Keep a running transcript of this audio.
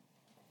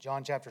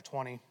John chapter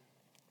 20.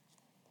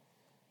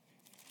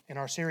 In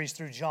our series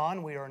through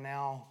John, we are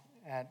now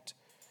at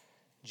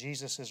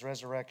Jesus'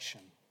 resurrection.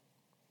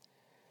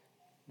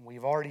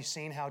 We've already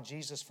seen how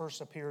Jesus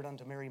first appeared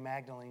unto Mary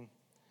Magdalene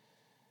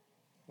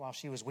while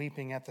she was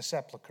weeping at the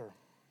sepulchre.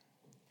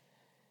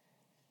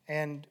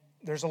 And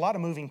there's a lot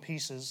of moving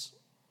pieces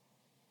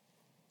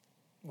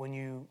when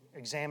you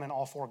examine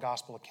all four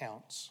gospel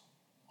accounts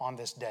on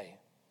this day.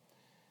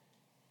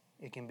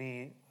 It can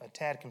be a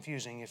tad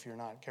confusing if you're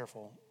not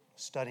careful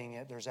studying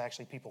it. There's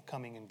actually people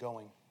coming and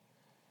going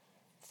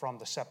from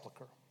the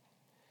sepulchre.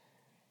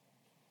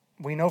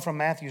 We know from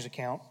Matthew's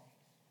account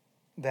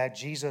that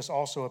Jesus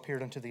also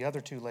appeared unto the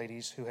other two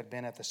ladies who had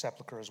been at the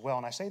sepulchre as well.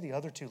 And I say the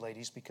other two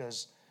ladies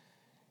because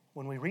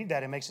when we read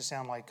that, it makes it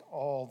sound like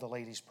all the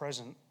ladies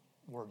present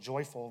were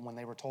joyful when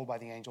they were told by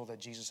the angel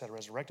that Jesus had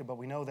resurrected. But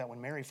we know that when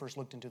Mary first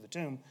looked into the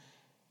tomb,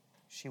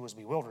 she was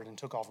bewildered and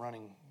took off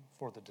running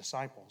for the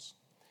disciples.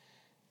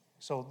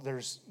 So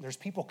there's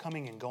people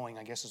coming and going,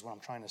 I guess is what I'm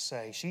trying to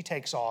say. She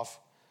takes off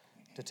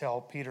to tell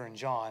Peter and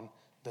John.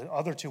 The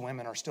other two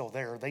women are still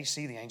there. They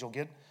see the angel,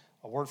 get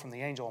a word from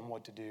the angel on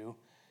what to do.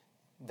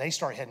 They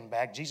start heading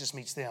back. Jesus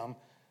meets them.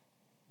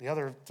 The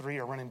other three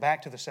are running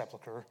back to the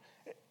sepulcher.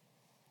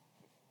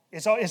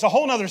 It's a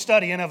whole other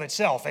study in of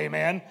itself,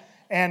 amen?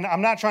 And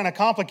I'm not trying to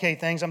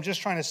complicate things. I'm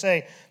just trying to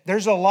say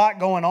there's a lot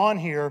going on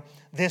here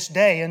this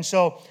day. And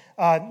so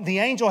the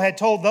angel had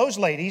told those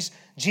ladies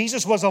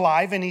Jesus was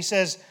alive, and he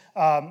says,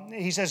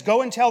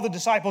 go and tell the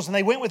disciples. And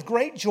they went with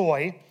great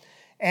joy.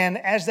 And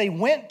as they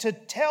went to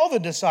tell the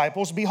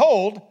disciples,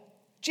 behold,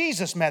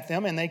 Jesus met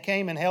them, and they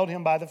came and held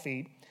him by the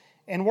feet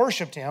and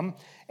worshiped him.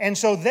 And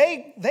so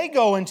they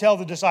go and tell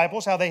the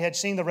disciples how they had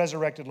seen the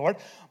resurrected Lord.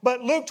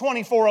 But Luke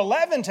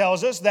 24:11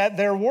 tells us that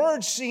their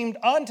words seemed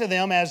unto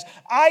them as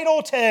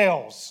idle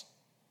tales.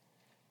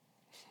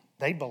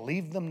 They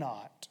believed them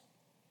not.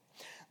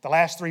 The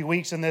last 3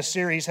 weeks in this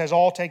series has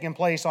all taken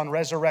place on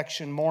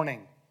resurrection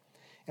morning.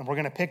 And we're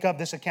going to pick up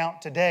this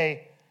account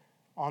today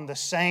on the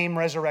same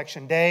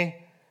resurrection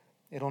day.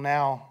 It'll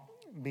now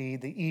be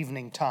the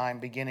evening time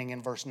beginning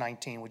in verse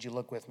 19. Would you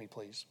look with me,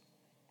 please?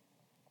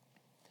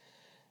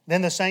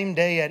 Then the same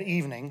day at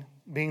evening,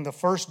 being the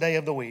first day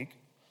of the week,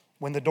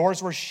 when the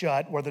doors were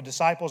shut, where the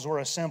disciples were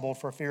assembled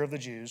for fear of the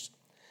Jews,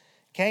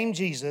 came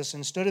Jesus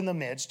and stood in the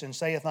midst and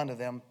saith unto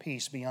them,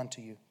 Peace be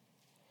unto you.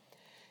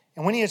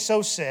 And when he had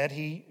so said,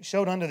 he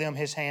showed unto them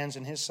his hands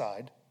and his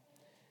side.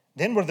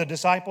 Then were the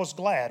disciples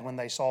glad when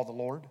they saw the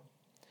Lord.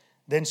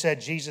 Then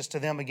said Jesus to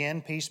them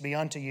again, Peace be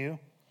unto you.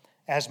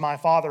 As my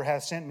Father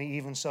hath sent me,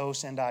 even so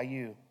send I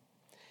you.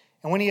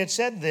 And when he had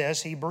said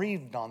this, he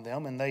breathed on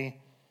them,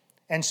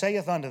 and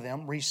saith unto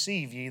them,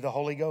 Receive ye the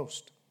Holy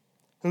Ghost.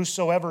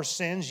 Whosoever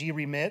sins ye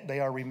remit, they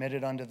are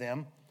remitted unto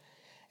them.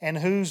 And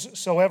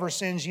whosoever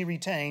sins ye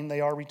retain,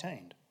 they are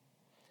retained.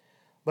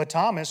 But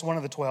Thomas, one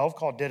of the 12,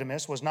 called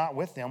Didymus, was not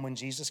with them when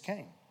Jesus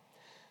came.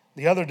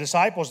 The other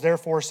disciples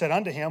therefore said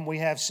unto him, We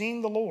have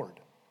seen the Lord.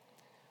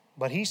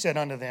 But he said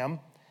unto them,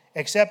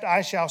 Except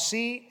I shall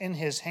see in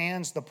his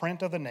hands the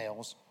print of the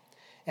nails,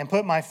 and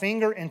put my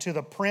finger into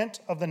the print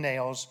of the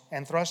nails,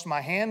 and thrust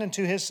my hand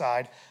into his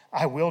side,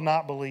 I will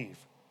not believe.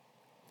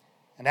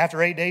 And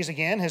after 8 days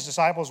again, his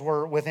disciples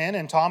were within,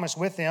 and Thomas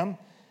with them.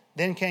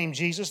 Then came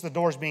Jesus, the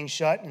doors being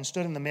shut, and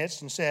stood in the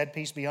midst, and said,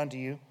 Peace be unto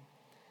you.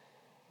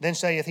 Then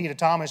saith he to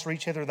Thomas,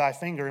 Reach hither thy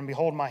finger, and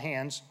behold my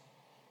hands,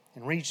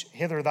 and reach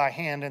hither thy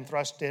hand, and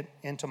thrust it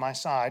into my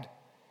side.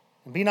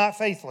 And be not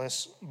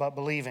faithless, but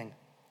believing.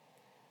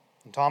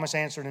 And Thomas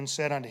answered and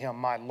said unto him,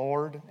 My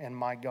Lord and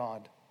my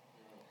God.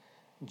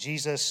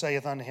 Jesus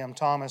saith unto him,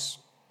 Thomas,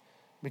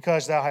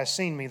 because thou hast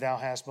seen me, thou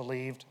hast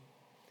believed.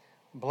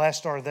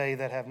 Blessed are they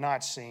that have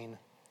not seen,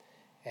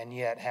 and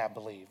yet have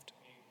believed.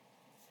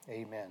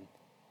 Amen.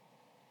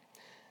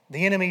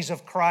 The enemies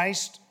of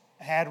Christ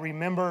had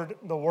remembered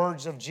the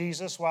words of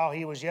Jesus while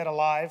he was yet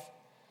alive,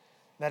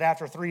 that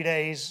after 3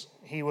 days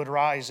he would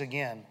rise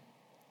again.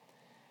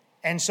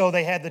 And so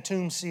they had the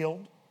tomb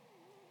sealed.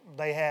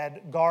 They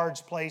had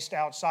guards placed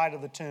outside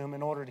of the tomb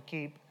in order to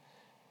keep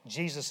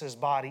Jesus'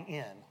 body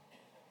in.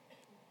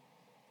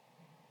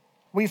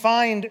 We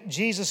find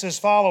Jesus'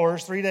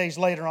 followers 3 days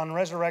later on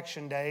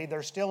Resurrection Day,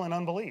 they're still in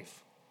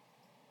unbelief.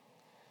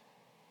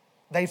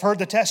 They've heard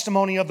the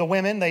testimony of the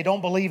women. They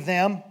don't believe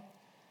them.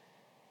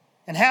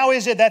 And how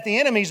is it that the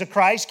enemies of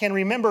Christ can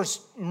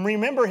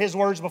remember his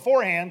words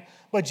beforehand,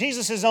 but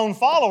Jesus' own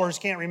followers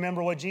can't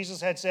remember what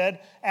Jesus had said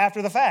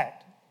after the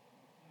fact?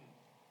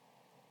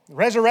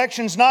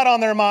 Resurrection's not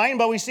on their mind,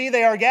 but we see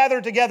they are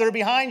gathered together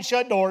behind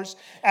shut doors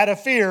out of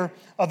fear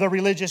of the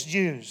religious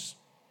Jews.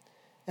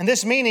 And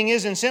this meaning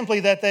isn't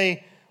simply that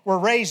they were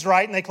raised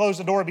right and they closed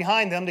the door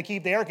behind them to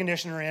keep the air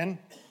conditioner in,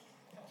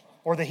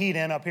 or the heat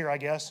in up here, I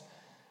guess.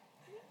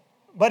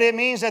 But it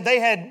means that they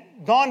had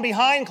gone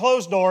behind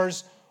closed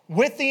doors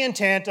with the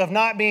intent of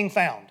not being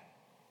found.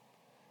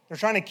 They're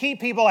trying to keep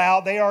people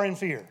out. They are in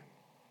fear.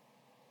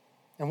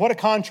 And what a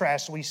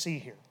contrast we see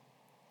here.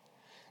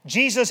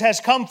 Jesus has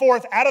come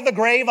forth out of the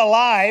grave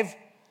alive,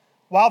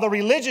 while the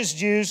religious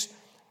Jews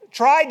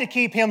tried to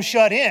keep him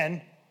shut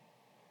in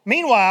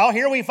Meanwhile,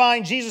 here we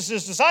find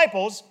Jesus'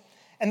 disciples,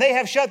 and they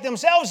have shut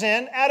themselves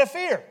in out of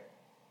fear.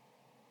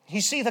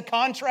 You see the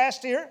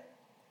contrast here?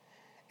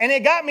 And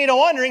it got me to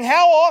wondering,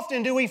 how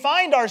often do we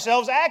find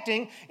ourselves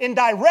acting in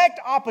direct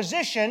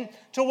opposition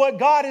to what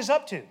God is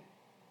up to?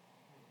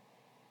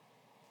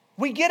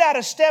 We get out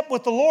of step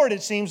with the Lord,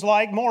 it seems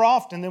like, more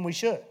often than we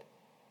should.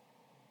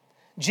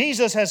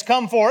 Jesus has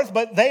come forth,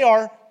 but they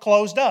are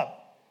closed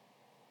up.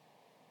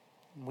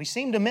 We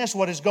seem to miss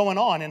what is going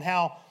on and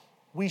how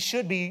we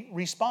should be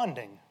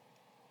responding.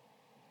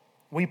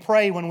 We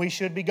pray when we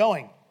should be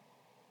going.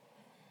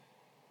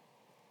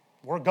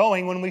 We're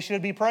going when we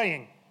should be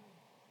praying.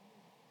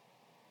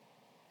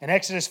 In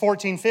Exodus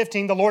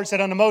 14:15, the Lord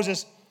said unto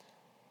Moses,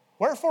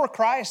 Wherefore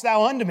criest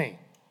thou unto me?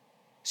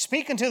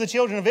 Speak unto the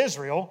children of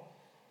Israel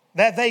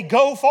that they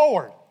go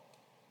forward.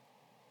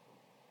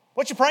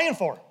 What you praying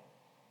for?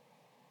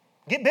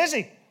 Get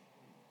busy.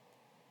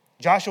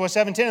 Joshua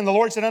 7:10, and the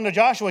Lord said unto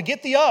Joshua,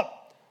 Get thee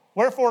up.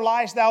 Wherefore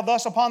liest thou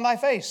thus upon thy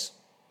face?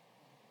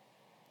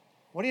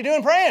 What are you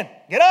doing praying?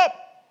 Get up.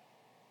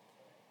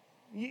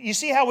 You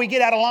see how we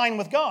get out of line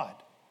with God.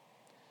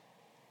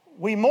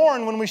 We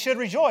mourn when we should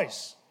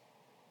rejoice.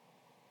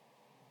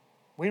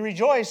 We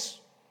rejoice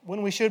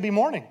when we should be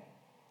mourning.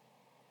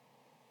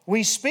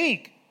 We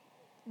speak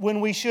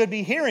when we should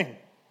be hearing.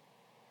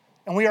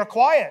 And we are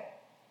quiet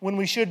when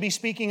we should be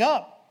speaking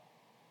up.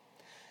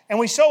 And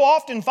we so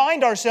often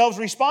find ourselves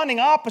responding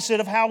opposite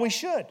of how we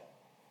should.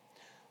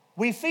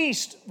 We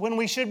feast when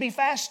we should be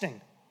fasting.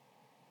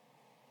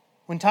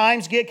 When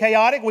times get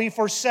chaotic, we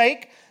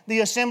forsake the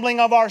assembling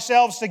of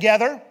ourselves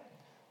together,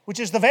 which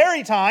is the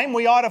very time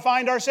we ought to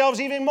find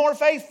ourselves even more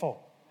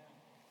faithful.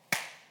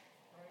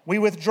 We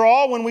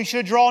withdraw when we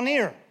should draw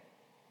near.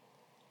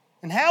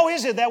 And how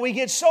is it that we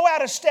get so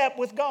out of step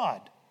with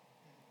God?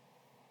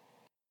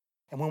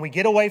 And when we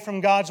get away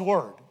from God's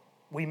Word,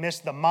 we miss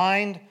the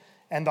mind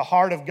and the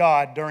heart of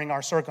God during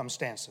our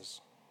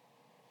circumstances.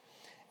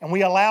 And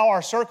we allow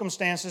our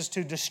circumstances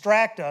to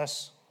distract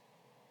us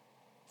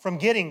from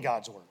getting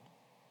God's Word,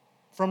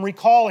 from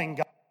recalling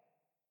God.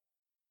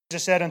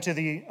 Jesus said unto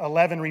the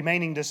 11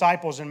 remaining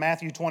disciples in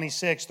Matthew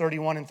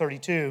 26:31 and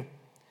 32,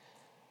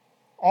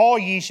 All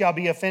ye shall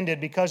be offended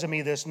because of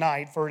me this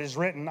night, for it is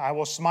written, I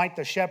will smite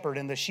the shepherd,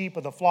 and the sheep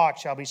of the flock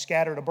shall be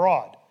scattered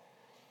abroad.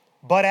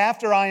 But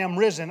after I am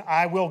risen,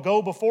 I will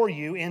go before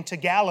you into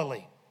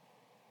Galilee.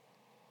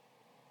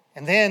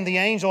 And then the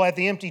angel at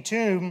the empty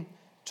tomb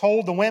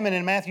told the women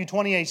in Matthew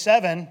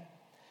 28:7,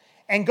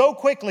 And go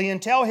quickly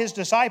and tell his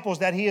disciples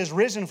that he is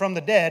risen from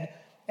the dead,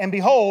 and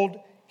behold,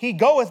 he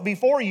goeth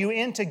before you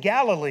into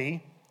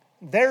Galilee,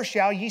 there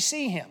shall ye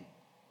see him.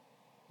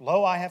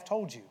 Lo, I have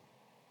told you.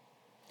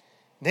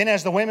 Then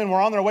as the women were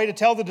on their way to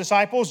tell the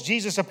disciples,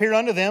 Jesus appeared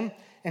unto them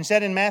and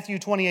said in Matthew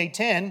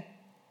 28:10,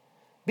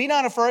 Be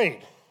not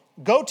afraid.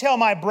 Go tell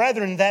my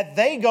brethren that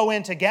they go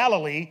into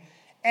Galilee,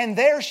 and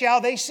there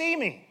shall they see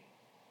me.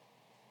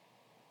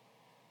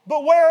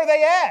 But where are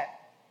they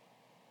at?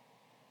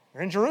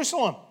 They're in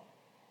Jerusalem.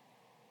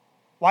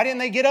 Why didn't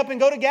they get up and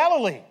go to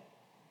Galilee?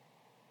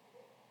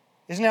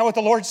 Isn't that what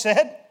the Lord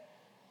said?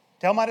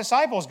 Tell my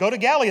disciples, go to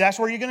Galilee. That's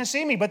where you're going to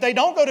see me. But they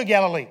don't go to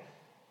Galilee.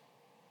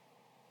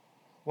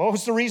 What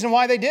was the reason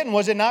why they didn't?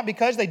 Was it not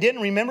because they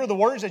didn't remember the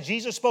words that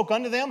Jesus spoke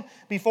unto them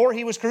before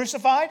he was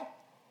crucified?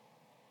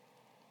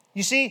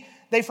 You see,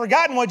 they've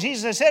forgotten what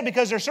Jesus had said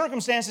because their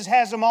circumstances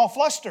has them all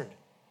flustered.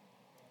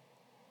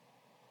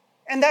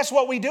 And that's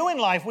what we do in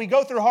life. We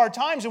go through hard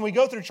times and we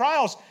go through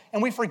trials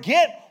and we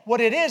forget what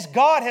it is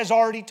God has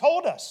already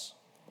told us.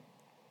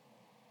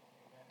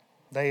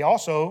 They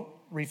also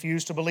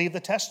refused to believe the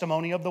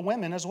testimony of the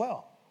women as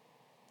well.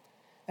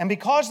 And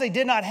because they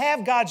did not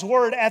have God's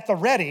word at the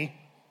ready,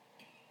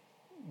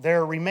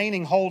 they're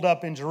remaining holed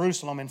up in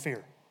Jerusalem in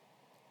fear.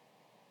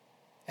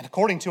 And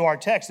according to our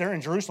text, they're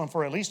in Jerusalem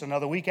for at least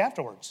another week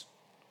afterwards.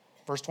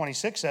 Verse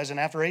 26 says, and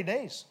after 8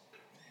 days.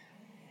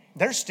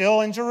 They're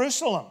still in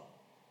Jerusalem.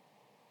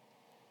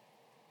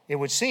 It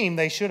would seem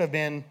they should have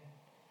been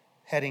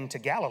heading to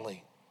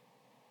Galilee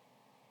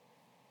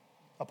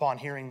upon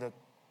hearing the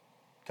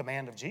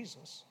command of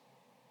Jesus.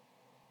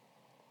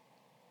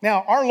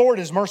 Now, our Lord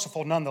is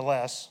merciful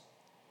nonetheless,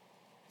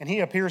 and he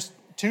appears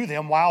to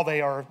them while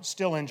they are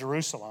still in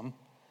Jerusalem,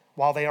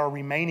 while they are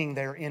remaining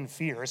there in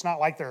fear. It's not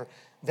like they're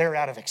there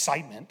out of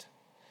excitement.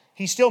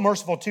 He's still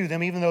merciful to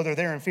them, even though they're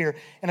there in fear.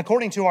 And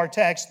according to our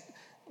text,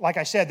 like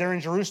I said, they're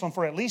in Jerusalem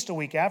for at least a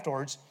week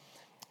afterwards.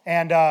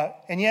 And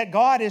yet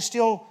God is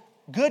still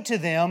good to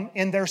them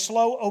in their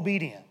slow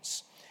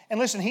obedience. And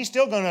listen, he's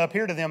still going to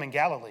appear to them in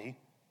Galilee.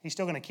 He's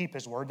still going to keep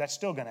his word. That's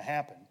still going to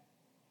happen.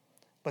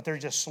 But they're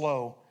just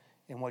slow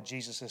in what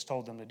Jesus has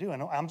told them to do.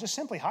 And I'm just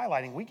simply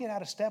highlighting, we get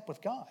out of step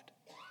with God.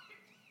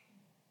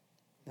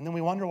 And then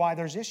we wonder why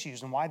there's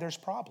issues and why there's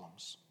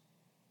problems.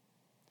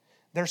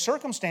 Their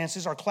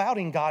circumstances are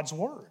clouding God's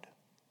word.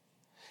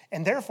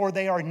 And therefore,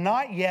 they are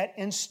not yet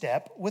in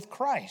step with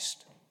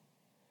Christ.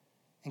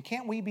 And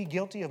can't we be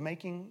guilty of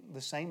making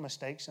the same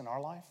mistakes in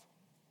our life?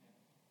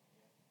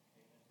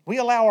 We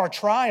allow our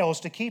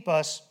trials to keep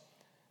us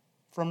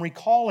from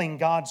recalling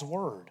God's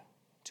word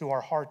to our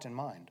heart and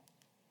mind.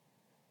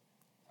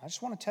 I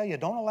just want to tell you,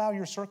 don't allow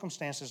your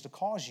circumstances to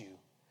cause you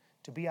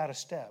to be out of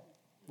step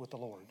with the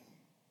Lord.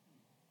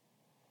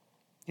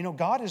 You know,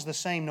 God is the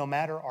same no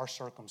matter our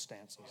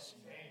circumstances.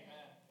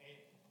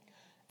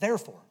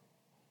 Therefore,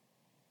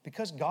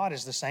 because God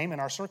is the same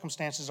and our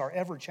circumstances are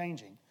ever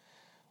changing,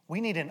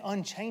 we need an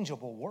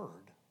unchangeable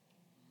word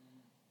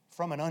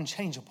from an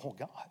unchangeable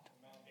God,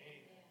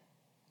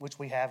 which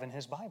we have in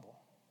His Bible.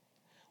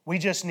 We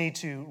just need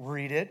to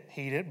read it,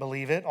 heed it,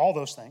 believe it, all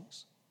those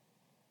things.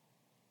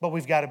 But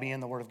we've got to be in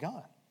the Word of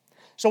God.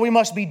 So we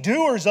must be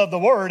doers of the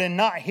Word and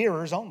not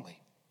hearers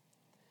only.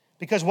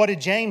 Because what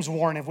did James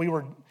warn if we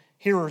were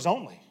hearers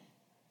only?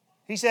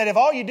 He said, if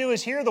all you do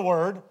is hear the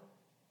Word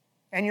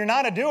and you're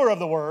not a doer of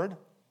the Word,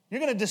 you're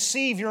going to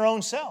deceive your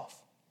own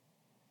self.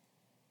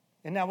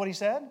 Isn't that what he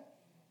said?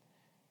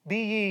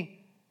 Be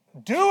ye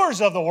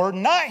doers of the Word,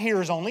 not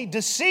hearers only,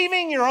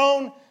 deceiving your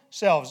own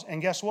selves. And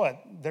guess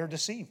what? They're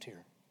deceived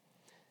here.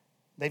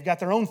 They've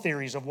got their own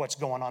theories of what's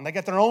going on. They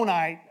got their own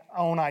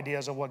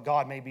ideas of what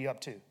God may be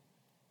up to.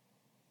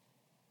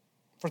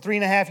 For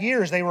 3.5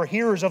 years, they were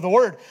hearers of the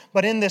Word.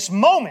 But in this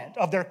moment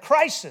of their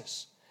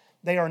crisis,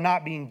 they are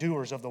not being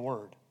doers of the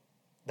Word.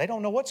 They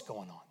don't know what's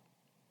going on.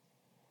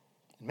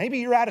 Maybe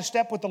you're out of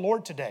step with the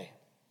Lord today.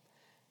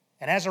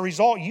 And as a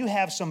result, you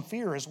have some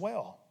fear as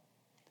well.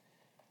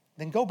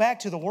 Then go back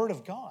to the Word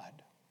of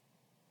God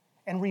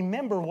and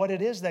remember what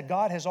it is that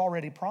God has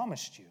already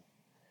promised you.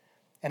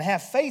 And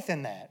have faith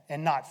in that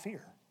and not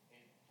fear.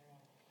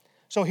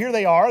 So here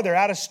they are. They're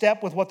out of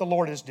step with what the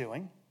Lord is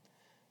doing.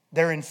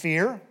 They're in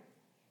fear.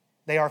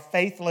 They are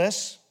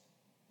faithless.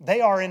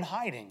 They are in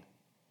hiding.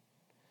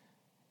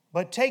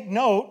 But take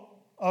note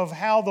of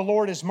how the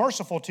Lord is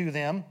merciful to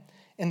them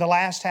in the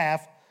last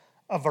half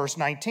of verse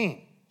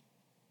 19.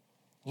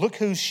 Look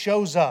who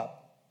shows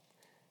up.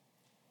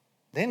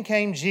 Then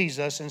came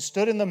Jesus and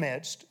stood in the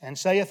midst and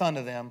saith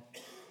unto them,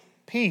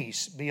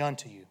 Peace be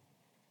unto you.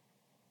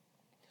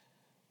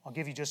 I'll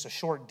give you just a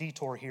short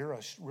detour here, a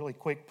really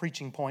quick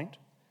preaching point.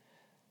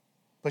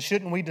 But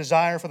shouldn't we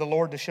desire for the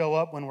Lord to show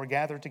up when we're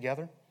gathered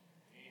together?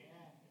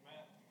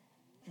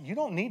 Amen. You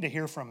don't need to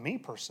hear from me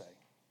per se.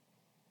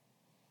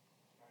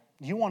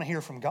 You want to hear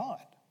from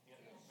God.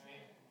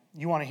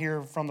 You want to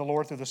hear from the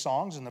Lord through the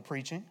songs and the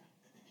preaching.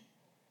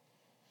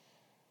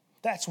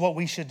 That's what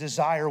we should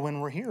desire when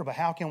we're here. But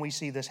how can we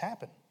see this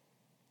happen?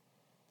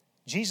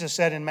 Jesus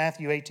said in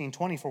Matthew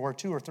 18:20, For where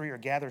 2 or 3 are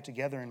gathered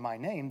together in my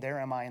name, there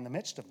am I in the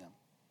midst of them.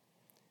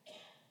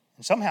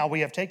 And somehow we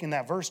have taken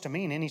that verse to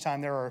mean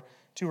anytime there are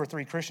 2 or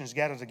 3 Christians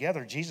gathered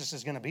together, Jesus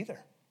is going to be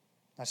there.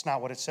 That's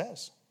not what it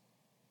says.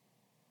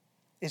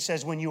 It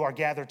says, when you are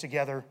gathered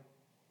together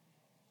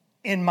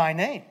in my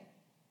name,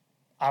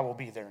 I will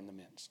be there in the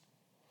midst.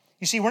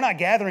 You see, we're not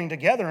gathering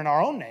together in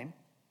our own name.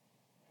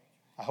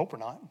 I hope we're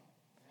not.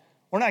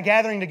 We're not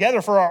gathering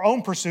together for our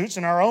own pursuits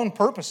and our own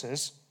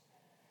purposes.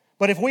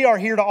 But if we are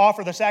here to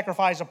offer the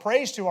sacrifice of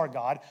praise to our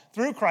God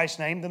through Christ's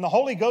name, then the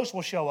Holy Ghost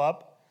will show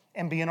up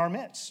and be in our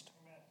midst.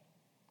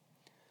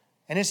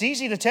 And it's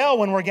easy to tell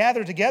when we're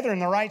gathered together in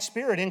the right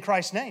spirit in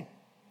Christ's name.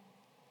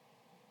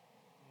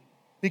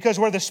 Because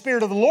where the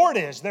Spirit of the Lord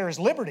is, there is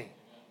liberty.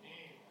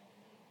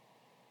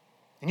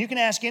 And you can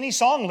ask any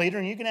song leader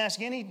and you can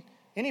ask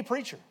any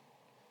preacher.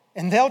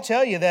 And they'll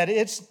tell you that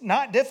it's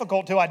not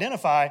difficult to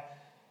identify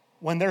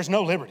when there's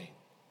no liberty.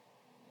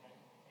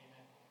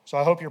 So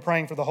I hope you're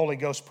praying for the Holy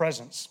Ghost's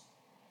presence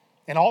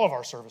in all of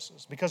our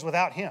services. Because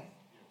without Him,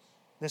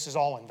 this is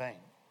all in vain.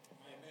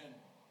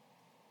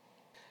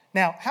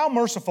 Now, how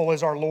merciful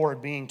is our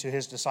Lord being to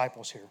His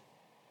disciples here?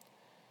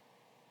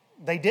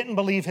 They didn't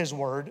believe His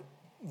word.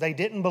 They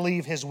didn't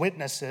believe His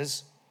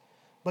witnesses.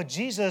 But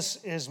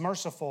Jesus is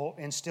merciful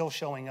in still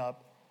showing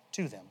up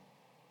to them.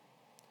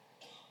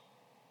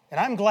 And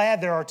I'm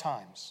glad there are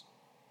times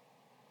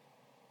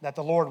that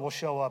the Lord will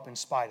show up in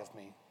spite of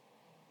me.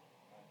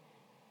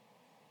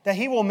 That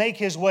He will make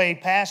His way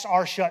past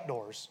our shut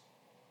doors,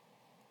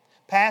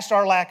 past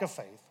our lack of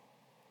faith,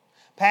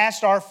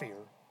 past our fear,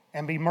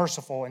 and be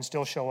merciful and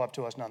still show up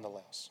to us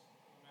nonetheless.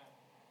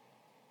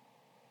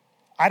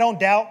 I don't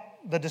doubt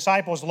the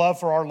disciples' love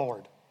for our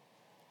Lord.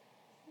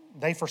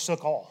 They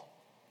forsook all.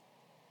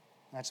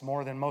 That's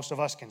more than most of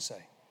us can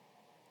say.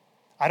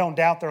 I don't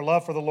doubt their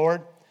love for the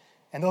Lord.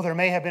 And though there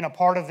may have been a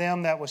part of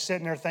them that was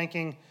sitting there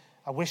thinking,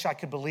 I wish I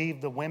could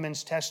believe the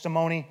women's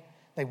testimony.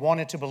 They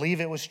wanted to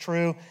believe it was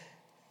true.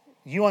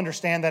 You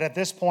understand that at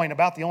this point,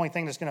 about the only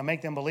thing that's going to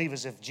make them believe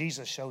is if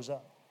Jesus shows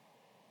up.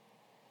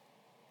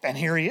 And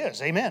here He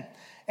is. Amen.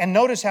 And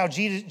notice how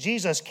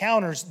Jesus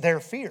counters their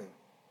fear.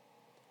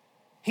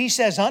 He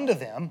says unto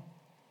them,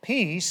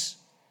 Peace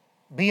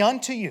be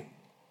unto you.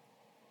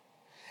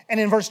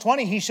 And in verse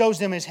 20, He shows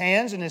them His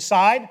hands and His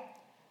side.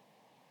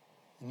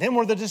 And then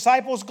were the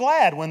disciples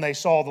glad when they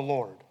saw the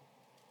Lord.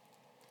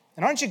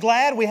 And aren't you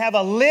glad we have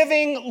a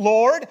living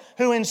Lord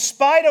who, in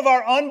spite of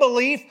our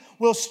unbelief,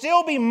 will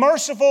still be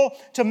merciful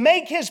to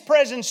make His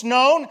presence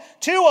known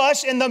to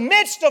us in the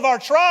midst of our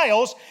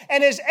trials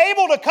and is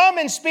able to come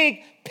and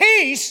speak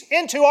peace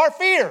into our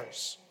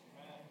fears?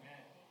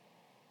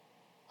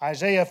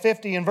 Isaiah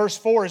 50 and verse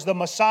 4 is the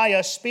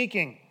Messiah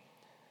speaking.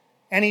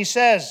 And he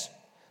says,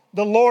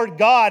 "The Lord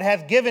God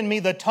hath given me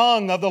the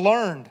tongue of the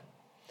learned,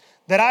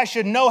 that I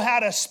should know how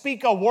to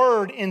speak a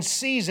word in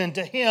season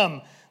to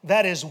him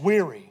that is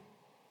weary."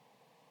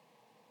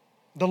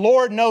 The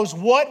Lord knows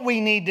what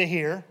we need to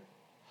hear,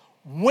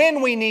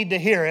 when we need to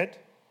hear it,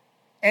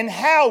 and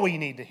how we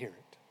need to hear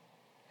it.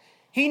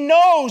 He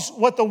knows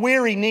what the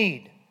weary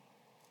need,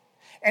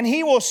 and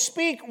He will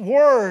speak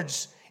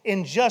words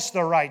in just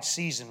the right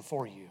season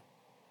for you.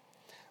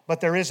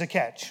 But there is a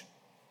catch.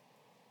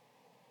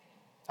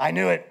 I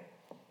knew it.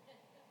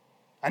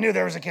 I knew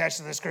there was a catch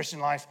to this Christian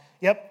life.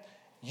 Yep.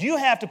 You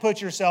have to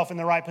put yourself in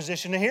the right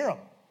position to hear Him.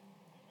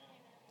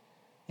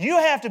 You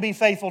have to be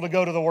faithful to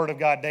go to the Word of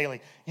God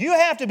daily. You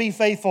have to be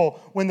faithful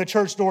when the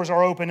church doors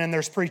are open and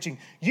there's preaching.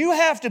 You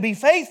have to be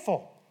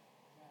faithful.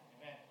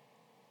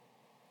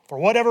 For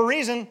whatever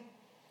reason,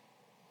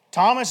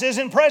 Thomas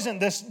isn't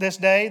present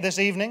this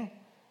evening.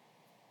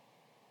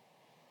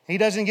 He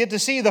doesn't get to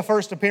see the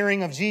first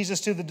appearing of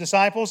Jesus to the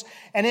disciples.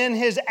 And in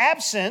his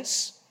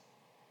absence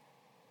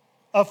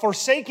of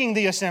forsaking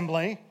the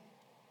assembly,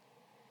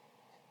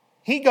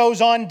 he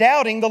goes on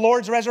doubting the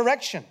Lord's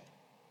resurrection.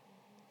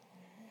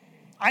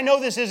 I know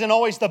this isn't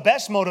always the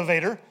best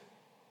motivator,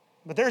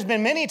 but there's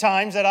been many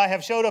times that I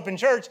have showed up in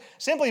church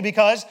simply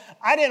because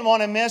I didn't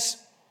want to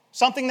miss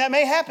something that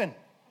may happen.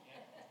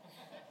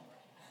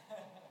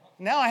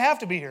 Now I have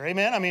to be here,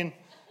 amen? I mean,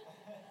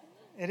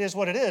 it is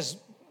what it is.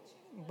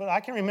 But I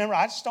can remember,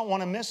 I just don't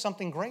want to miss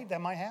something great that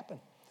might happen.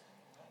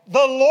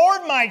 The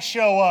Lord might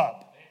show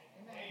up.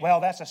 Well,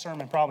 that's a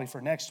sermon probably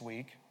for next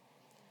week.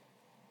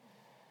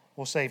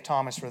 We'll save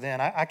Thomas for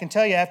then. I can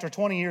tell you after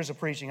 20 years of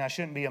preaching, I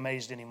shouldn't be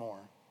amazed anymore.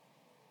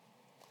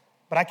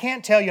 But I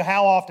can't tell you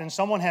how often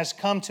someone has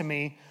come to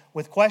me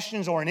with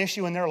questions or an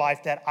issue in their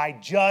life that I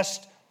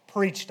just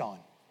preached on.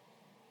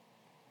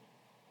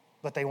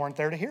 But they weren't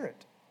there to hear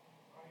it.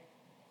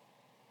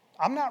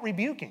 I'm not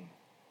rebuking.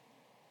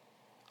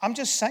 I'm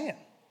just saying,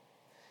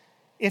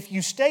 if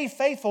you stay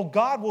faithful,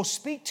 God will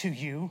speak to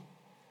you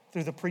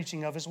through the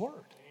preaching of His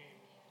Word.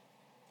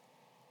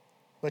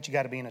 But you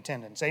got to be in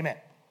attendance. Amen.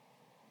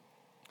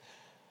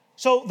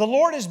 So the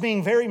Lord is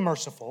being very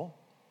merciful.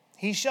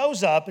 He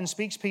shows up and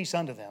speaks peace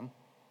unto them.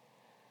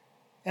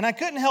 And I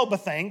couldn't help but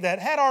think that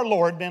had our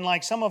Lord been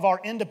like some of our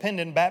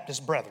independent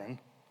Baptist brethren,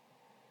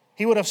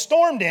 He would have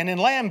stormed in and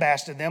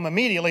lambasted them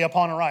immediately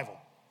upon arrival.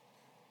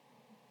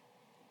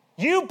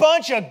 You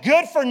bunch of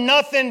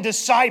good-for-nothing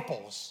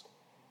disciples.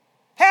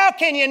 How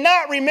can you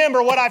not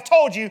remember what I've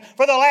told you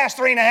for the last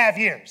 3.5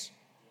 years?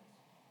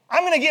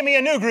 I'm going to get me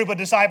a new group of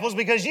disciples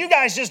because you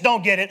guys just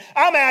don't get it.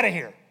 I'm out of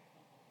here.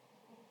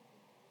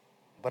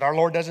 But our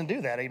Lord doesn't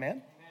do that,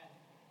 amen?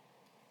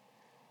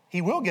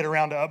 He will get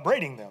around to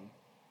upbraiding them.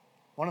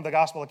 One of the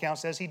gospel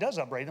accounts says He does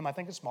upbraid them, I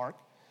think it's Mark,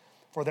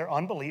 for their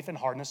unbelief and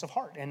hardness of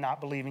heart and not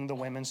believing the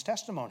women's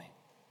testimony.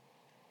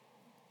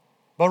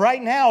 But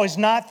right now is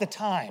not the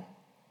time.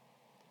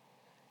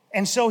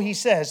 And so He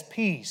says,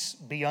 "Peace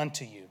be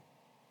unto you."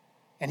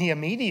 And He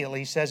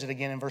immediately says it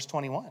again in verse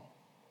 21.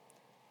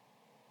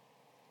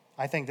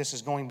 I think this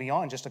is going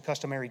beyond just a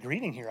customary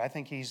greeting here. I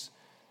think He's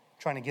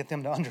trying to get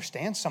them to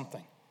understand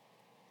something.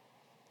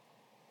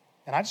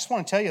 And I just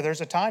want to tell you,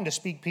 there's a time to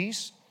speak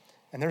peace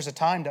and there's a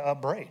time to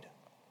upbraid.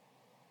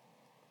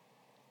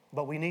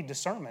 But we need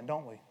discernment,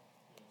 don't we?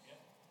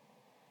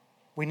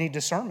 We need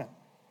discernment.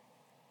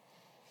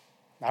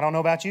 I don't know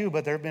about you,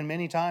 but there have been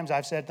many times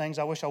I've said things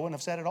I wish I wouldn't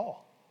have said at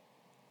all.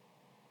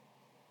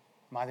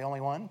 Am I the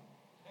only one?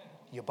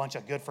 You bunch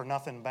of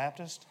good-for-nothing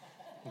Baptists?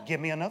 Give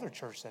me another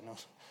church that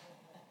knows.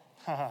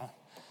 Amen.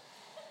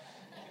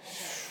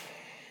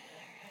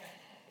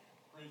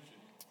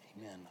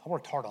 I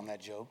worked hard on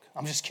that joke.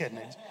 I'm just kidding.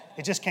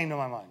 It just came to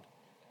my mind.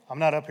 I'm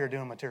not up here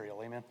doing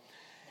material. Amen.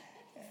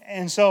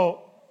 And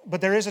so,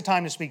 but there is a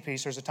time to speak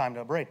peace. There's a time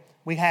to upbraid.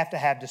 We have to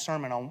have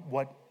discernment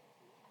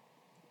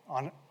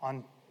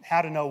on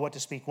how to know what to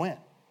speak when.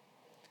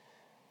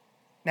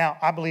 Now,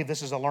 I believe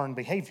this is a learned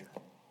behavior.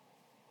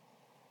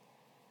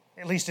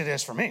 At least it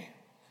is for me.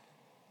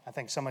 I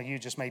think some of you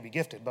just may be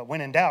gifted. But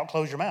when in doubt,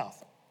 close your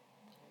mouth.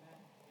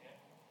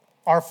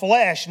 Our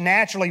flesh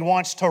naturally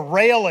wants to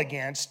rail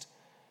against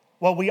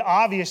what we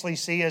obviously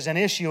see as an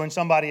issue in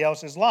somebody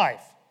else's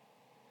life.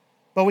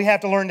 But we have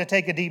to learn to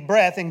take a deep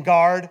breath and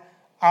guard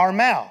our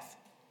mouth.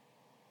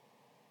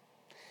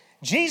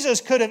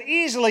 Jesus could have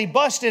easily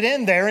busted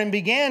in there and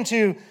began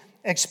to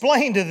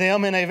explain to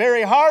them in a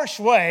very harsh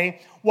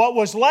way what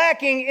was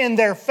lacking in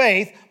their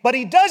faith, but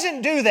He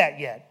doesn't do that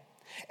yet.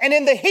 And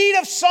in the heat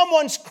of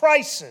someone's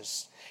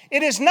crisis,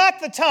 it is not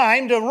the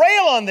time to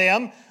rail on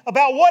them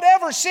about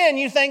whatever sin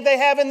you think they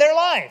have in their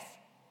life.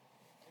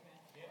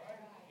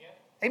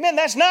 Amen.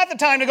 That's not the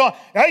time to go,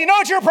 "Now, you know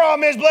what your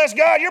problem is, bless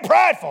God? You're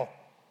prideful.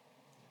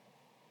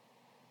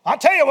 I'll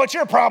tell you what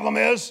your problem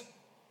is."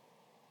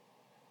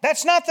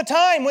 That's not the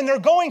time when they're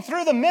going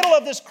through the middle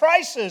of this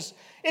crisis.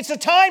 It's a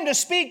time to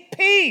speak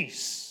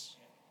peace.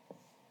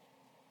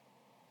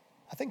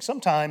 I think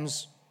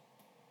sometimes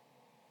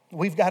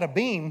we've got a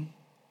beam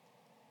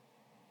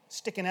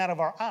sticking out of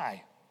our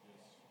eye.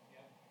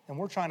 And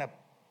we're trying to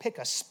pick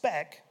a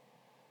speck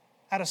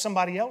out of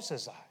somebody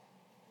else's eye.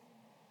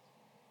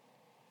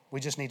 We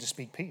just need to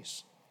speak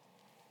peace.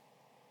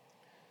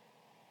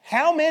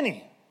 How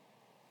many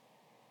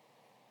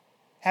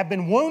have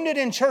been wounded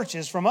in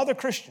churches from other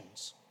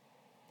Christians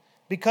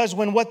because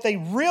when what they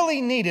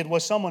really needed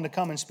was someone to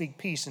come and speak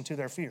peace into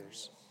their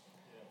fears,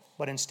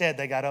 but instead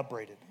they got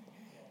upbraided?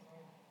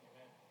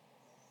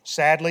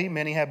 Sadly,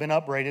 many have been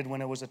upbraided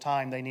when it was a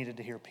time they needed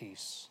to hear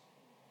peace.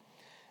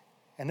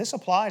 And this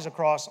applies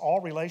across all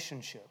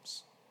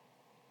relationships.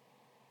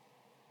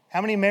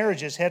 How many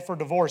marriages head for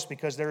divorce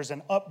because there is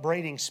an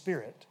upbraiding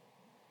spirit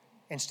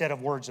instead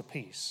of words of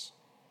peace?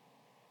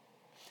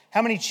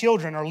 How many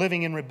children are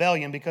living in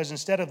rebellion because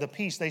instead of the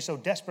peace they so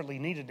desperately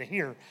needed to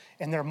hear,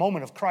 in their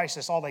moment of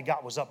crisis, all they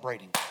got was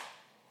upbraiding?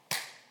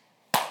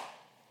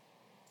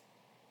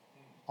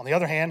 On the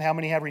other hand, how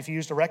many have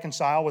refused to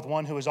reconcile with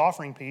one who is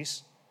offering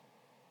peace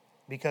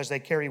because they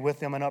carry with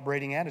them an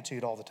upbraiding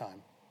attitude all the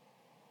time?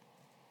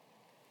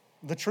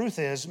 The truth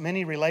is,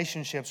 many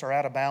relationships are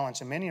out of balance,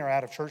 and many are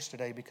out of church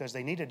today because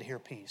they needed to hear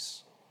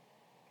peace,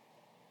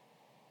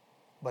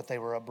 but they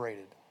were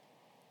upbraided.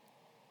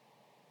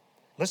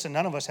 Listen,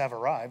 none of us have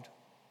arrived.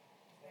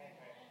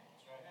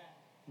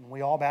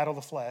 We all battle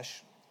the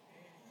flesh.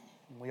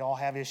 We all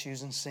have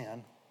issues in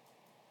sin.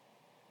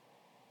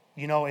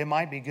 You know, it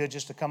might be good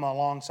just to come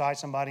alongside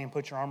somebody and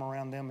put your arm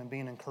around them and be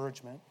an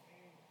encouragement.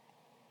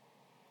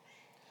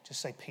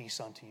 Just say, peace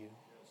unto you.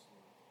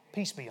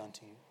 Peace be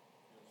unto you.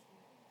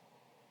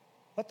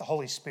 Let the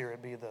Holy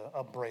Spirit be the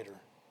upbraider.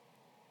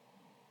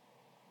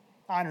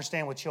 I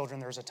understand with children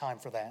there's a time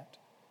for that.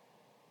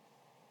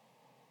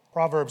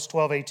 Proverbs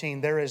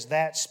 12:18, there is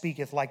that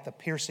speaketh like the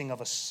piercing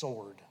of a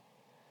sword,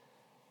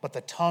 but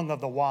the tongue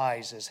of the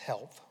wise is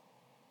health.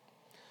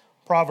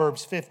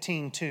 Proverbs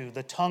 15:2,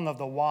 the tongue of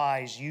the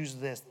wise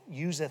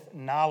useth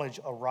knowledge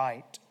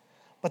aright,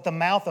 but the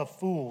mouth of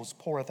fools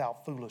poureth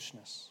out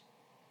foolishness.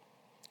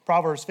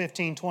 Proverbs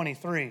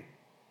 15:23,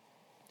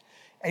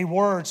 a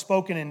word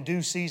spoken in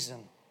due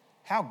season,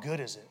 how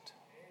good is it?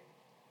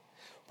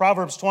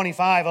 Proverbs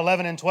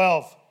 25:11 and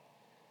 12,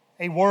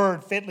 a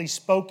word fitly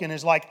spoken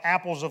is like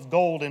apples of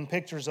gold in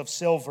pictures of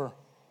silver.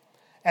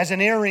 As an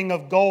earring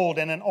of gold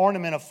and an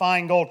ornament of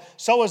fine gold,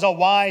 so is a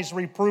wise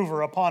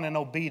reprover upon an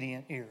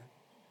obedient ear.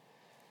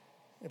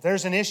 If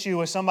there's an issue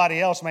with somebody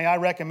else, may I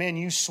recommend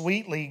you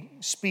sweetly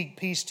speak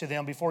peace to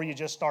them before you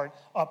just start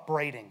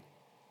upbraiding.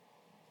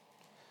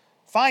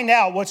 Find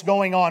out what's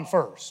going on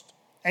first.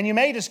 And you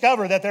may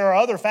discover that there are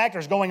other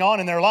factors going on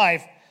in their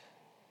life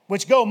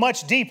which go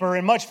much deeper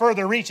and much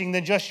further reaching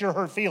than just your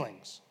hurt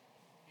feelings.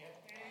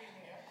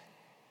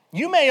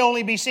 You may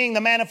only be seeing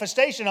the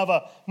manifestation of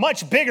a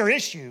much bigger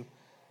issue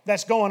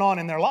that's going on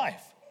in their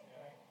life.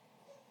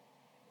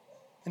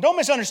 And don't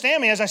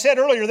misunderstand me. As I said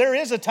earlier, there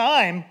is a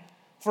time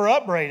for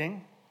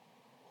upbraiding.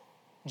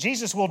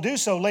 Jesus will do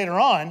so later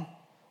on,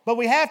 but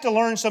we have to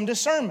learn some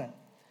discernment.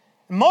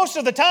 Most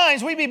of the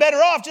times, we'd be better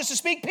off just to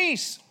speak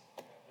peace.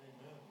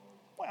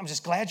 Well, I'm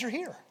just glad you're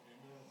here.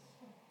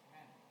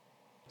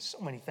 So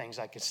many things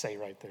I could say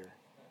right there.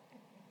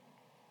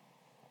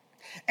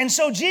 And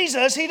so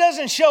Jesus, he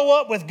doesn't show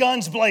up with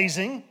guns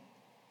blazing,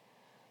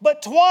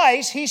 but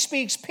twice he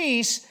speaks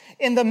peace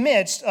in the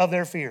midst of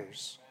their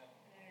fears.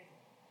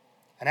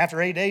 And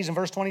after 8 days in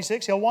verse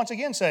 26, he'll once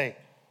again say,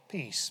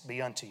 peace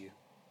be unto you.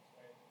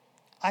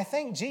 I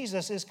think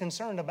Jesus is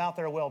concerned about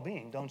their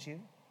well-being, don't you?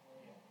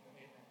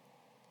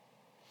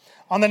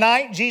 On the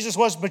night Jesus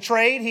was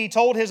betrayed, he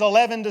told his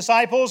 11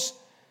 disciples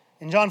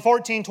in John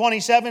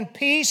 14:27,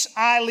 peace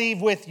I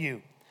leave with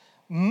you.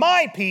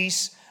 My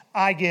peace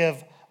I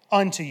give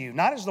unto you.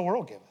 Not as the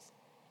world giveth.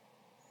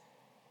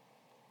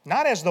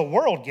 Not as the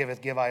world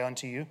giveth, give I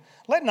unto you.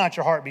 Let not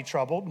your heart be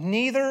troubled,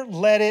 neither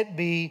let it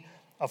be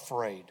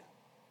afraid.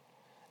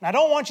 Now, I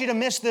don't want you to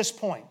miss this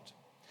point.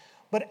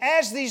 But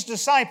as these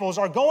disciples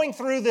are going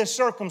through this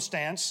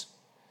circumstance,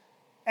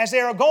 as they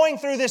are going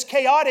through this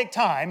chaotic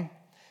time,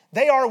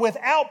 they are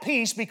without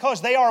peace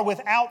because they are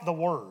without the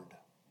Word.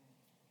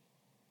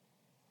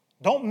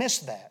 Don't miss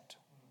that.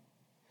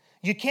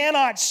 You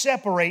cannot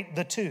separate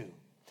the two.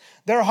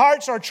 Their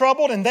hearts are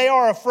troubled and they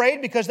are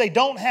afraid because they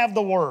don't have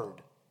the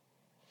Word.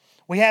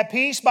 We have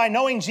peace by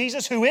knowing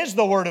Jesus, who is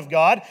the Word of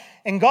God,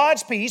 and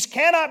God's peace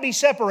cannot be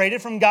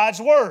separated from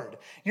God's Word.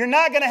 You're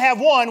not going to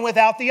have one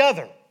without the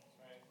other.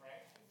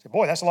 Say,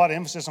 boy, that's a lot of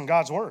emphasis on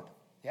God's Word.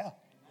 Yeah.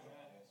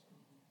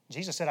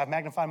 Jesus said, I've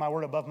magnified my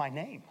Word above my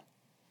name.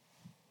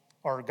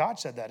 Or God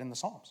said that in the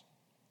Psalms.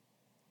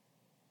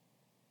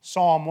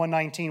 Psalm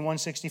 119,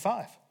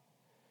 165.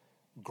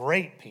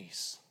 Great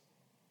peace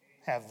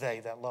have they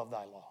that love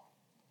thy law,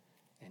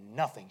 and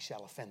nothing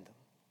shall offend them.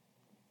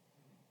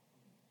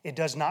 It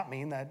does not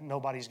mean that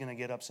nobody's going to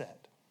get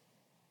upset.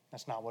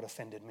 That's not what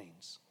offended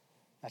means.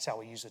 That's how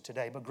we use it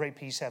today. But great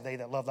peace have they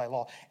that love thy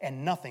law,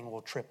 and nothing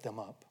will trip them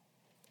up.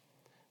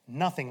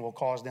 Nothing will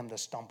cause them to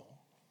stumble.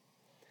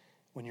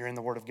 When you're in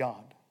the Word of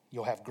God,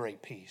 you'll have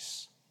great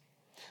peace.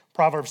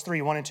 Proverbs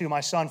 3, 1 and 2,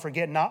 my son,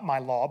 forget not my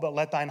law, but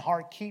let thine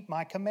heart keep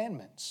my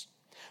commandments.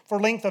 For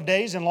length of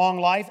days and long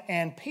life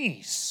and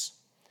peace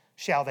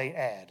shall they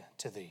add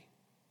to thee.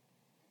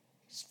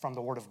 It's from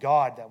the Word of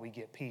God that we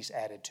get peace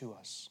added to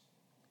us.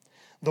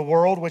 The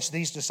world which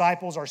these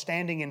disciples are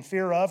standing in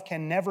fear of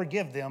can never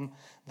give them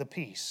the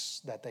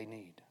peace that they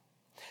need.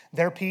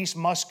 Their peace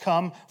must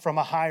come from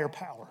a higher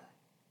power.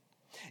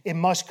 It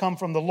must come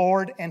from the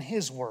Lord and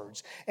His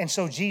words. And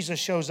so Jesus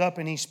shows up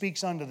and He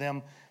speaks unto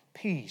them,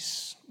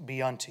 peace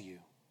be unto you.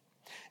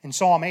 In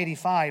Psalm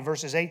 85,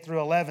 verses 8 through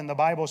 11, the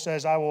Bible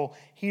says, I will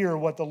hear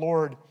what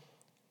God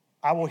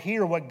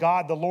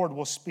the Lord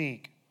will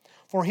speak.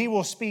 For He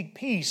will speak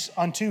peace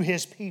unto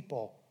His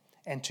people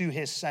and to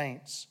His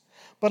saints.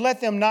 But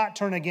let them not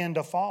turn again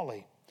to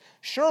folly.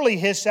 Surely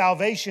His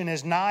salvation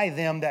is nigh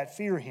them that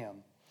fear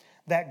Him,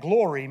 that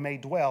glory may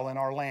dwell in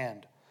our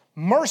land.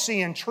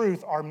 Mercy and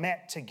truth are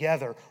met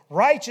together.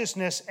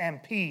 Righteousness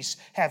and peace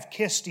have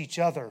kissed each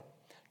other.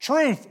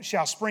 Truth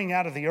shall spring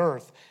out of the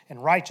earth,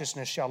 and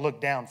righteousness shall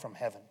look down from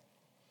heaven.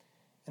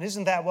 And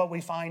isn't that what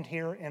we find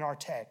here in our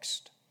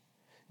text?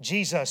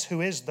 Jesus,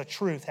 who is the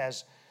truth,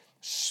 has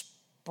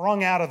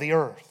sprung out of the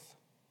earth,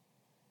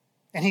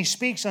 and He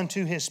speaks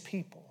unto His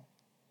people.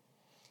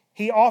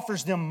 He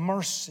offers them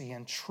mercy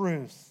and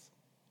truth,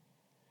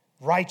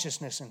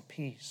 righteousness and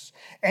peace.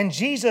 And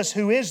Jesus,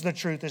 who is the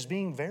truth, is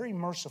being very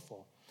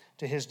merciful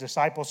to His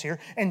disciples here.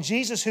 And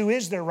Jesus, who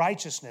is their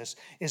righteousness,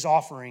 is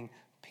offering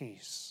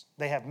peace.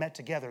 They have met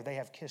together. They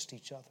have kissed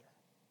each other.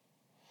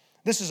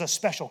 This is a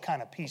special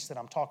kind of peace that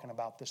I'm talking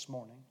about this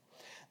morning.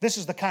 This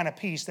is the kind of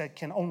peace that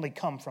can only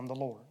come from the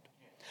Lord.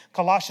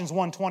 Colossians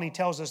 1:20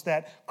 tells us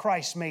that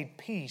Christ made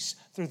peace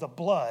through the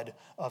blood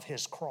of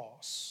His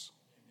cross.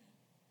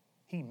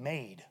 He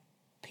made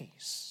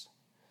peace.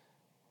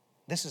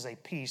 This is a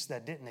peace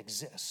that didn't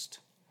exist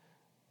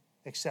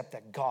except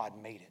that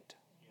God made it.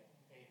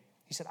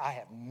 He said, I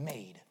have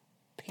made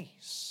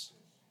peace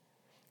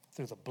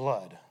through the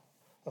blood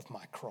of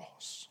my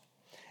cross.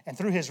 And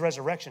through His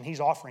resurrection,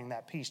 He's offering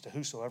that peace to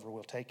whosoever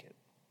will take it.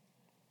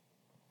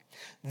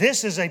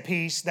 This is a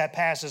peace that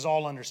passes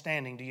all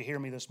understanding. Do you hear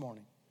me this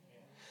morning?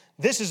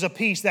 This is a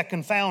peace that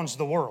confounds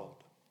the world.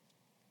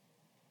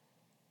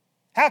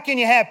 How can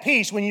you have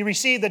peace when you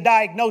receive the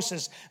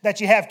diagnosis that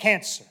you have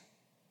cancer?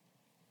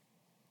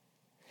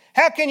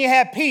 How can you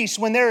have peace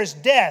when there is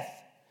death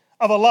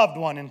of a loved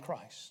one in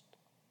Christ?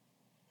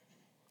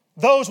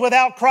 Those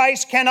without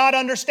Christ cannot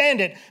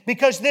understand it,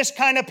 because this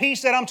kind of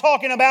peace that I'm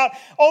talking about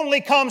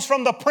only comes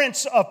from the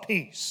Prince of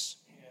Peace.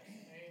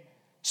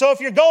 So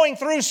if you're going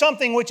through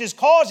something which is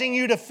causing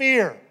you to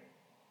fear,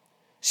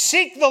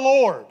 seek the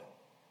Lord,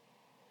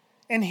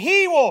 and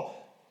He will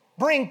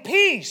bring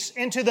peace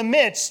into the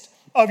midst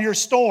of your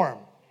storm.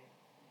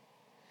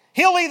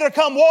 He'll either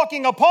come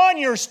walking upon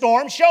your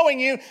storm, showing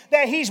you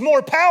that He's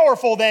more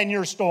powerful than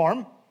your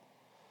storm,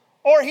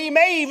 or He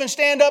may even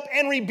stand up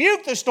and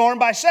rebuke the storm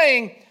by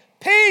saying,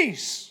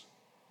 peace,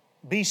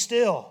 be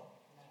still.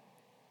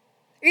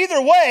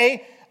 Either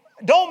way,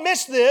 don't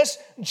miss this.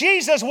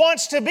 Jesus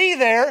wants to be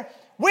there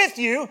with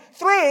you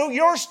through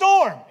your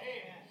storm.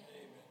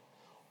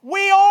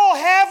 We all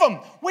have them.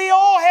 We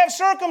all have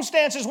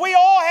circumstances. We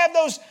all have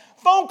those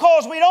phone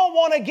calls we don't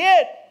want to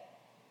get.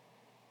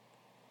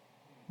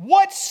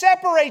 What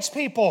separates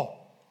people?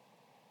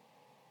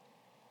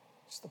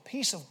 It's the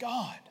peace of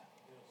God.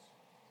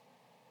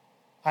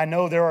 I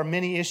know there are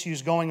many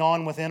issues going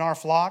on within our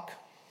flock.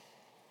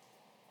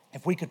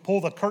 If we could pull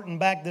the curtain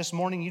back this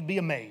morning, you'd be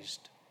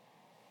amazed.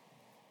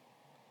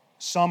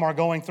 Some are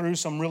going through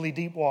some really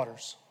deep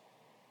waters.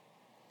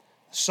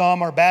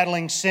 Some are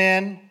battling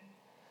sin.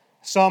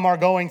 Some are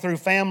going through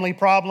family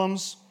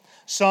problems.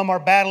 Some are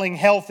battling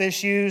health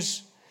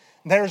issues.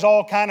 There's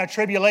all kind of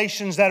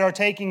tribulations that are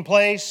taking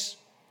place.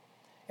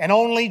 And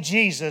only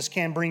Jesus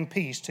can bring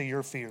peace to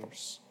your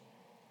fears.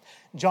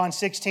 John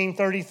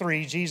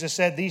 16:33, Jesus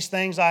said, these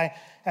things I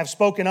have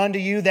spoken unto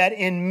you, that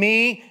in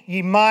me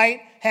ye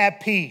might have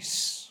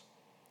peace.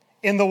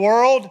 In the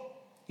world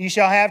ye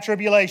shall have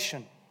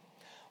tribulation.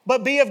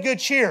 But be of good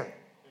cheer.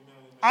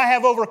 I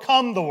have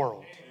overcome the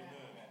world.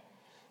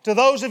 To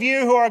those of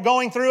you who are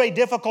going through a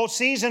difficult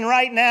season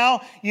right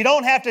now, you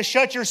don't have to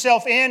shut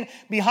yourself in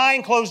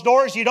behind closed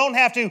doors. You don't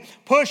have to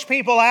push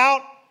people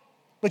out.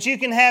 But you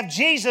can have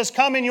Jesus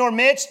come in your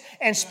midst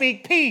and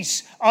speak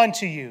peace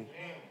unto you.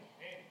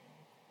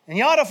 And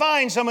you ought to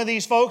find some of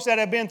these folks that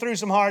have been through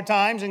some hard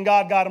times and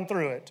God got them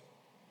through it.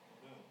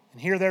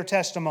 And hear their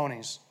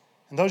testimonies.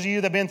 And those of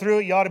you that have been through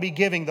it, you ought to be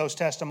giving those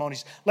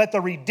testimonies. Let the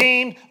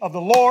redeemed of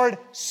the Lord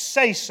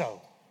say so.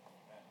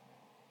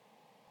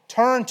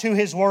 Turn to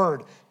His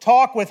Word.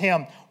 Talk with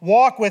Him.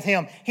 Walk with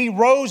Him. He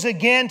rose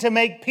again to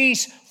make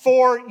peace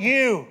for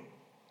you.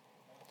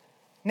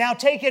 Now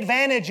take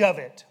advantage of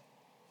it.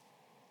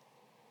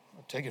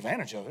 Take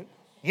advantage of it?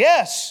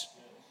 Yes.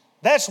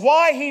 That's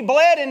why He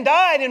bled and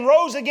died and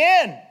rose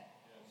again.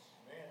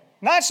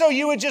 Not so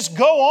you would just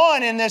go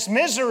on in this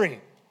misery.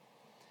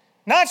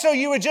 Not so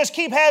you would just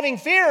keep having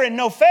fear and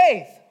no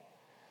faith.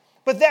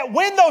 But that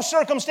when those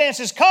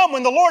circumstances come,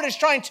 when the Lord is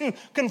trying to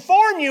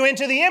conform you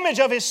into the image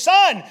of His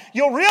Son,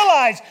 you'll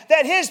realize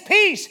that His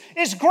peace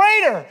is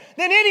greater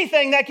than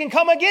anything that can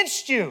come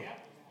against you.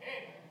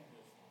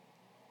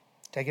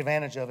 Take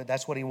advantage of it.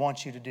 That's what He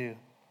wants you to do.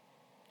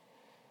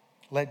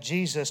 Let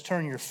Jesus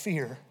turn your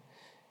fear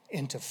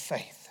into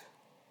faith.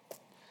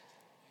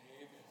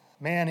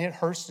 Man, it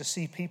hurts to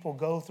see people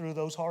go through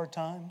those hard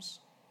times.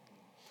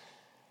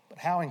 But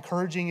how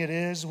encouraging it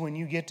is when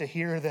you get to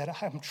hear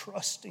that I'm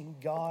trusting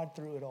God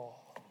through it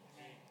all.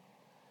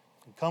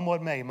 And come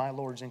what may, my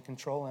Lord's in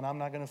control, and I'm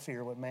not going to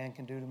fear what man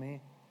can do to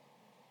me.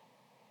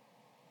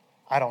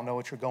 I don't know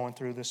what you're going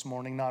through this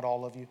morning, not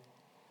all of you.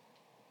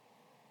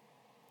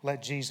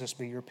 Let Jesus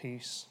be your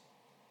peace.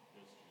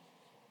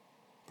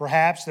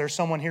 Perhaps there's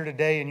someone here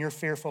today and you're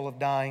fearful of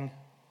dying.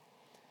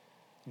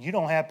 You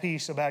don't have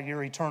peace about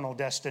your eternal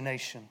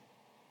destination.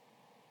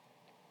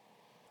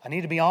 I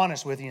need to be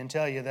honest with you and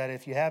tell you that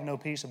if you have no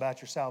peace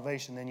about your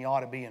salvation, then you ought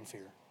to be in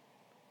fear.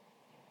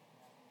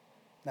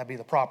 That'd be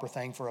the proper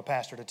thing for a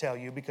pastor to tell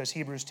you, because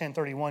Hebrews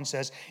 10:31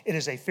 says, it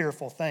is a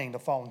fearful thing to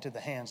fall into the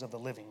hands of the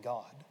living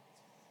God.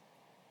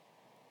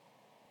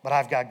 But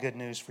I've got good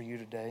news for you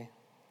today.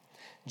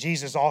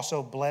 Jesus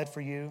also bled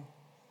for you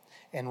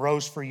and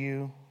rose for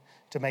you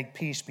to make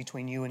peace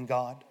between you and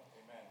God.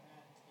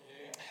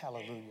 Amen.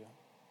 Hallelujah.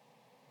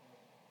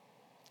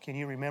 Can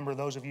you remember,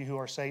 those of you who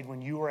are saved,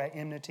 when you were at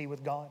enmity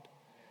with God?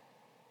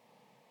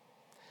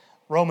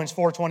 Romans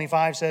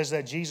 4:25 says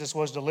that Jesus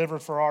was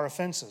delivered for our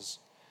offenses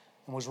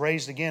and was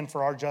raised again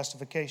for our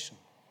justification.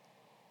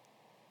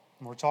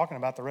 And we're talking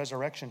about the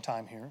resurrection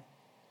time here.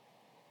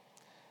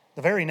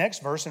 The very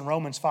next verse in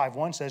Romans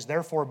 5:1 says,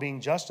 therefore,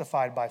 being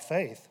justified by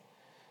faith,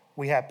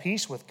 we have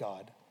peace with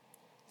God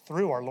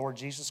through our Lord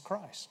Jesus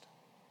Christ.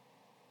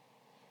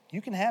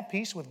 You can have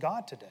peace with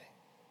God today.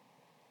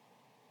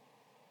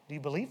 Do you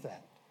believe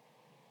that?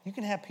 You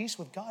can have peace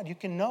with God. You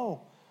can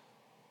know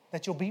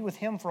that you'll be with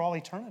Him for all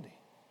eternity.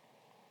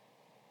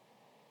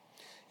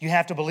 You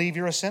have to believe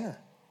you're a sinner.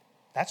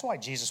 That's why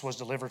Jesus was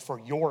delivered for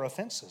your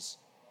offenses.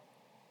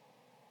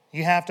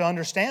 You have to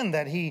understand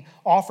that He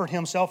offered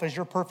Himself as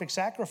your perfect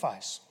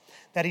sacrifice,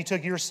 that He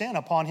took your sin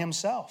upon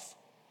Himself.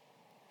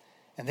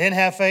 And then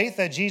have faith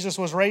that Jesus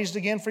was raised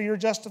again for your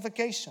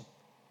justification.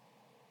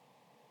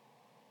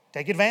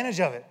 Take advantage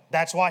of it.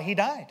 That's why He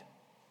died.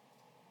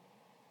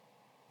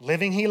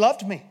 Living, He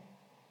loved me.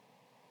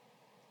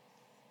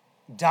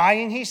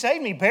 Dying, He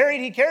saved me.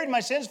 Buried, He carried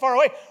my sins far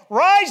away.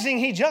 Rising,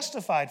 He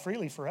justified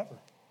freely forever.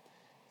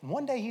 And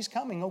one day He's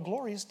coming, oh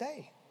glorious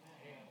day.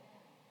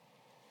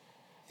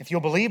 If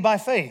you'll believe by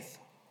faith,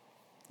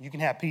 you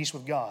can have peace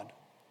with God.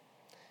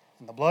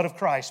 And the blood of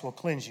Christ will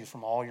cleanse you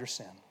from all your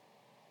sin.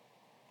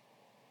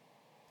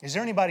 Is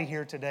there anybody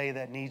here today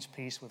that needs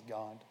peace with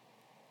God?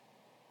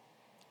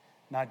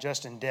 Not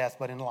just in death,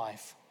 but in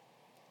life.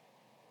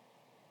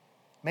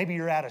 Maybe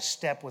you're out of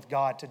step with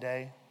God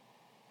today.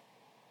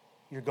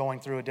 You're going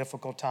through a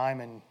difficult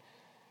time and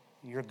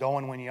you're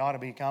going when you ought to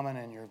be coming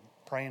and you're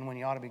praying when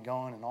you ought to be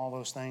going and all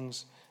those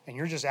things, and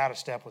you're just out of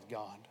step with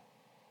God.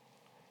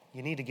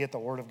 You need to get the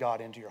Word of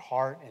God into your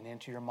heart and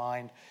into your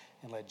mind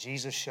and let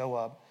Jesus show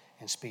up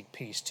and speak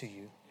peace to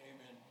you.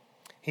 Amen.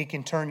 He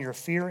can turn your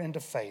fear into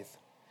faith,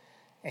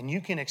 and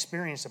you can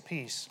experience a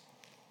peace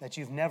that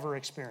you've never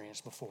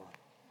experienced before.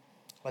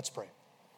 Let's pray.